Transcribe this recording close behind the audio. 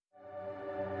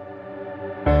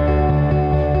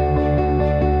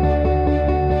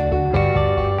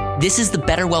This is the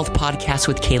Better Wealth Podcast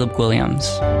with Caleb Williams.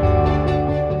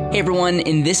 Hey everyone,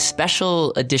 in this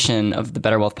special edition of the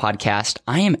Better Wealth Podcast,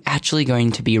 I am actually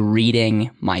going to be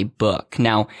reading my book.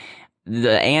 Now,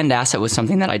 the And Asset was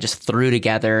something that I just threw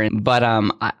together, but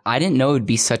I didn't know it would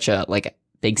be such a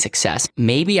big success.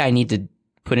 Maybe I need to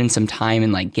put in some time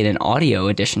and get an audio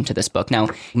edition to this book. Now,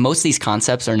 most of these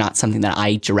concepts are not something that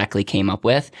I directly came up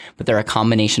with, but they're a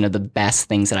combination of the best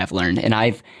things that I've learned. And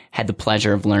I've had the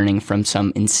pleasure of learning from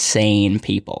some insane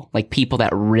people, people that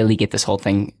really get this whole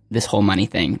thing, this whole money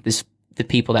thing, the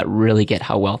people that really get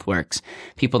how wealth works,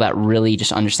 people that really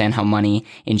just understand how money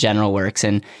in general works.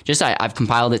 And I've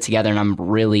compiled it together, and I'm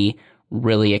really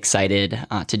excited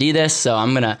to do this. So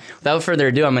without further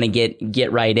ado, I'm going to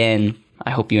get right in. I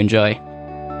hope you enjoy.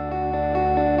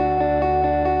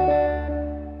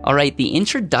 All right, the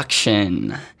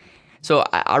introduction. So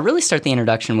I really start the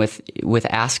introduction with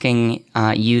asking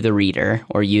you, the reader,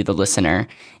 or you, the listener,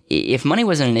 if money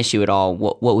wasn't an issue at all,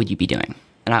 what would you be doing?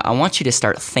 And I want you to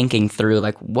start thinking through,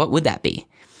 what would that be?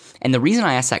 And the reason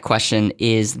I ask that question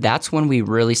is that's when we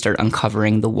really start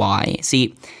uncovering the why.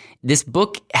 See, this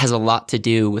book has a lot to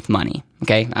do with money,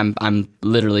 okay? I'm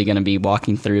literally going to be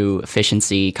walking through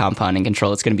efficiency, compounding,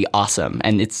 control. It's going to be awesome.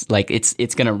 And it's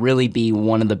going to really be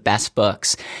one of the best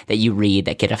books that you read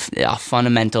that get a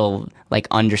fundamental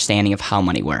understanding of how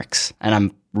money works. And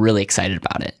I'm really excited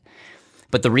about it.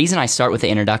 But the reason I start with the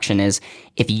introduction is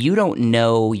if you don't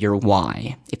know your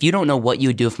why, if you don't know what you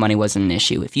would do if money wasn't an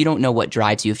issue, if you don't know what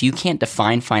drives you, if you can't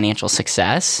define financial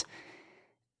success,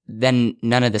 then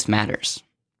none of this matters.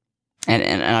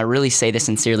 And I really say this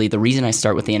sincerely. The reason I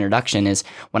start with the introduction is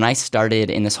when I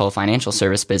started in this whole financial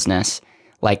service business,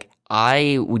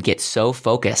 I would get so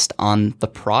focused on the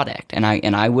product, and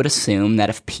I would assume that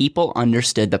if people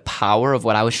understood the power of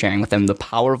what I was sharing with them, the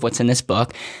power of what's in this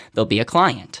book, they'll be a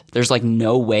client. There's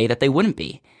no way that they wouldn't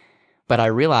be. But I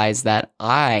realized that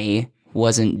I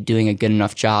wasn't doing a good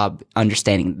enough job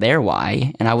understanding their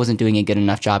why, and I wasn't doing a good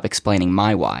enough job explaining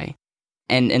my why.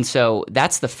 And so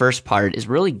that's the first part, is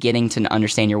really getting to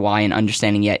understand your why and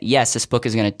understanding yes, this book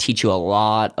is going to teach you a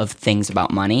lot of things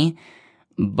about money,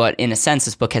 but in a sense,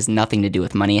 this book has nothing to do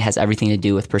with money. It has everything to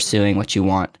do with pursuing what you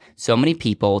want. So many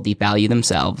people devalue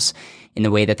themselves in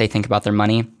the way that they think about their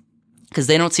money because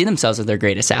they don't see themselves as their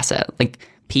greatest asset.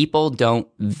 People don't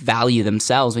value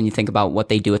themselves when you think about what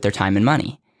they do with their time and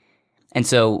money. And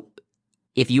so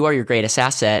if you are your greatest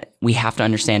asset, we have to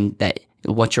understand that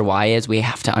what your why is. We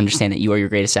have to understand that you are your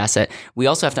greatest asset. We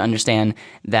also have to understand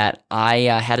that I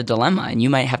had a dilemma, and you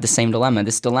might have the same dilemma.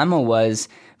 This dilemma was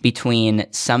between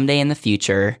someday in the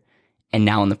future and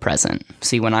now in the present.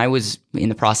 See, when I was in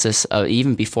the process of,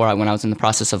 even before when I was in the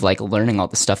process of learning all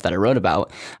the stuff that I wrote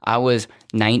about, I was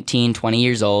 19, 20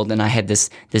 years old, and I had this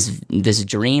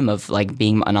dream of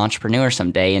being an entrepreneur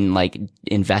someday and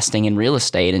investing in real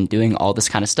estate and doing all this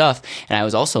kind of stuff. And I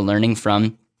was also learning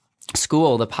from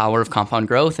school the power of compound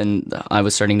growth, and I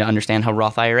was starting to understand how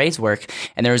Roth IRAs work.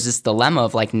 And there was this dilemma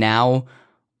of now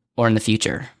or in the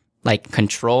future,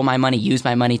 control my money, use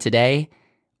my money today,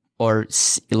 or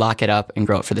lock it up and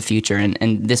grow it for the future.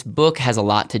 And this book has a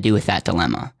lot to do with that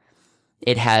dilemma.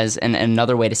 It has, and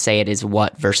another way to say it is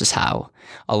what versus how.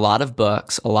 A lot of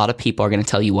books, a lot of people are going to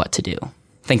tell you what to do.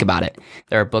 Think about it.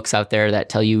 There are books out there that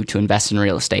tell you to invest in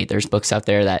real estate. There's books out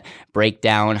there that break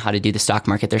down how to do the stock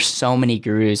market. There's so many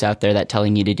gurus out there that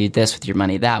telling you to do this with your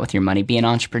money, that with your money, be an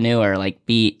entrepreneur,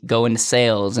 go into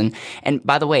sales. And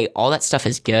by the way, all that stuff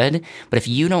is good. But if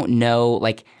you don't know,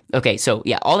 okay, so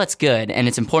yeah, all that's good. And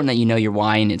it's important that you know your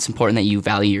why, and it's important that you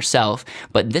value yourself.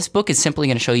 But this book is simply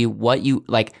going to show you what you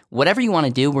whatever you want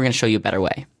to do, we're going to show you a better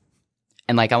way.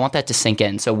 And I want that to sink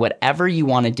in. So whatever you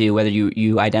want to do, whether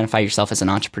you identify yourself as an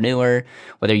entrepreneur,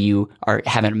 whether you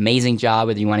have an amazing job,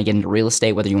 whether you want to get into real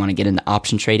estate, whether you want to get into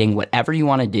option trading, whatever you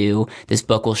want to do, this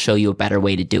book will show you a better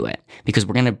way to do it. Because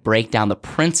we're going to break down the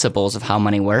principles of how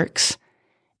money works.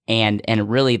 And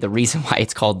really the reason why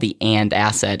it's called the And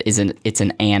Asset is it's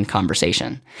an and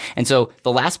conversation. And so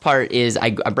the last part is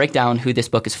I break down who this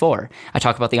book is for. I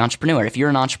talk about the entrepreneur. If you're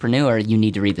an entrepreneur, you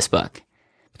need to read this book,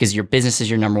 because your business is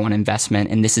your number one investment.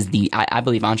 And this is I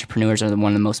believe entrepreneurs are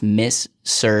one of the most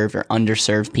misserved or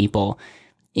underserved people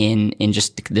in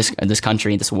just this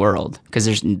country, this world,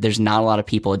 because there's not a lot of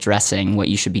people addressing what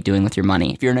you should be doing with your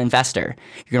money. If you're an investor,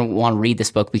 you're going to want to read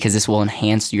this book because this will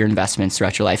enhance your investments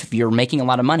throughout your life. If you're making a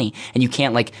lot of money and you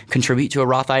can't contribute to a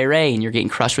Roth IRA and you're getting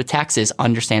crushed with taxes,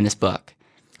 understand this book,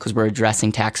 because we're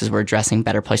addressing taxes, we're addressing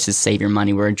better places to save your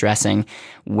money, we're addressing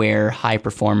where high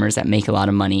performers that make a lot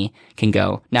of money can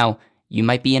go. Now, you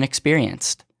might be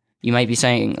inexperienced. You might be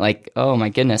saying like, oh my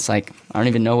goodness, like I don't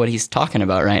even know what he's talking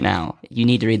about right now. You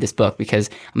need to read this book because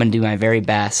I'm going to do my very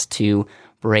best to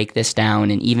break this down.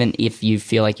 And even if you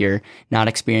feel like you're not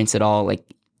experienced at all, like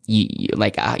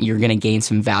you're going to gain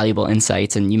some valuable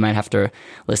insights, and you might have to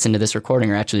listen to this recording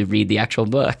or actually read the actual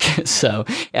book. So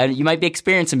you might be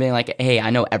experienced and being like, hey, I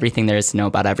know everything there is to know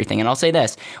about everything. And I'll say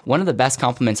this, one of the best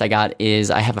compliments I got is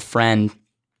I have a friend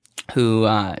who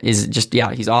is just,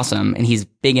 he's awesome. And he's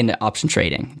big into option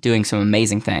trading, doing some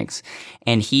amazing things.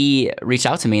 And he reached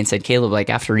out to me and said, Caleb, like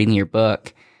after reading your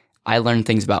book, I learned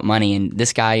things about money, and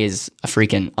this guy is a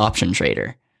freaking option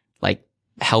trader, like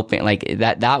helping, like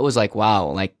that was like, wow,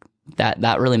 like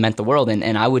that really meant the world.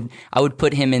 And I would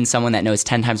put him in someone that knows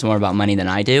 10 times more about money than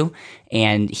I do.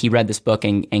 And he read this book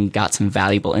and got some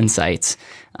valuable insights.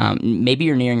 Maybe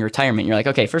you're nearing retirement. You're like,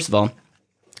 okay, first of all,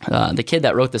 the kid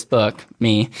that wrote this book,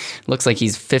 me, looks like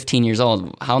he's 15 years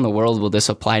old. How in the world will this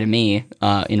apply to me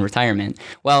in retirement?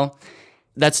 Well,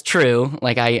 that's true.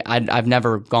 Like I've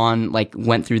never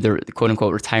went through the quote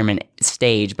unquote retirement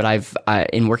stage, but I've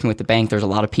in working with the bank, there's a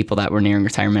lot of people that were nearing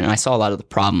retirement, and I saw a lot of the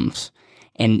problems.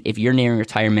 And if you're nearing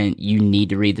retirement, you need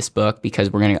to read this book because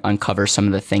we're going to uncover some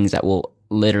of the things that will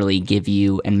literally give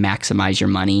you and maximize your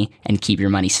money and keep your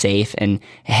money safe and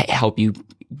help you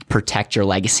protect your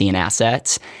legacy and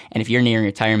assets. And if you're nearing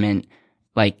retirement,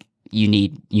 like you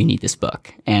need this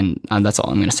book. And that's all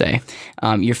I'm going to say.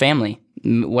 Your family.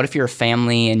 What if you're a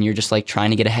family and you're just like trying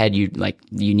to get ahead? You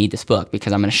need this book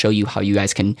because I'm going to show you how you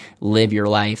guys can live your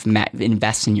life,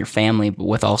 invest in your family, but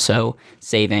with also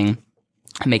saving,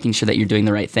 making sure that you're doing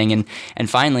the right thing. And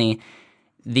finally,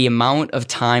 the amount of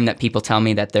time that people tell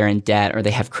me that they're in debt or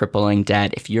they have crippling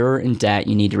debt. If you're in debt,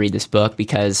 you need to read this book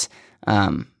because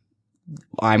I'm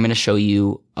going to show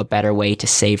you a better way to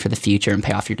save for the future and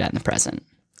pay off your debt in the present.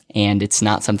 And it's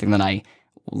not something that I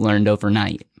learned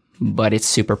overnight, but it's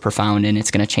super profound and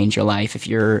it's going to change your life. If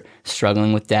you're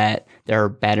struggling with debt, there are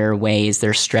better ways,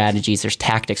 there's strategies, there's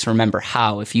tactics. Remember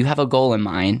how. If you have a goal in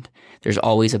mind, there's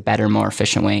always a better, more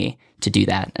efficient way to do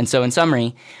that. And so in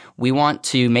summary, we want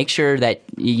to make sure that,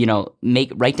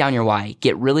 write down your why.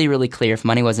 Get really, really clear. If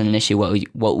money wasn't an issue,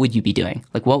 what would you be doing?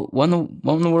 Like what in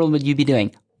the world would you be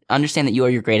doing? Understand that you are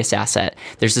your greatest asset.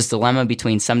 There's this dilemma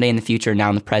between someday in the future, now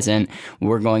in the present.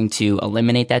 We're going to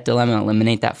eliminate that dilemma,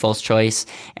 eliminate that false choice,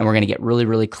 and we're going to get really,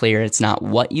 really clear. It's not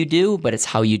what you do, but it's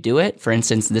how you do it. For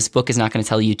instance, this book is not going to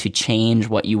tell you to change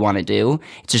what you want to do.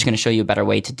 It's just going to show you a better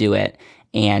way to do it.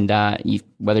 And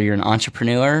whether you're an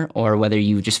entrepreneur or whether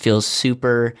you just feel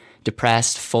super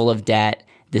depressed, full of debt,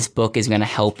 this book is going to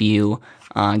help you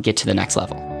get to the next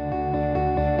level.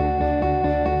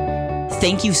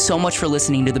 Thank you so much for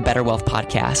listening to the Better Wealth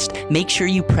Podcast. Make sure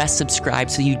you press subscribe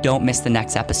so you don't miss the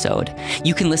next episode.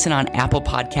 You can listen on Apple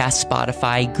Podcasts,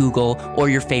 Spotify, Google, or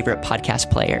your favorite podcast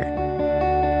player.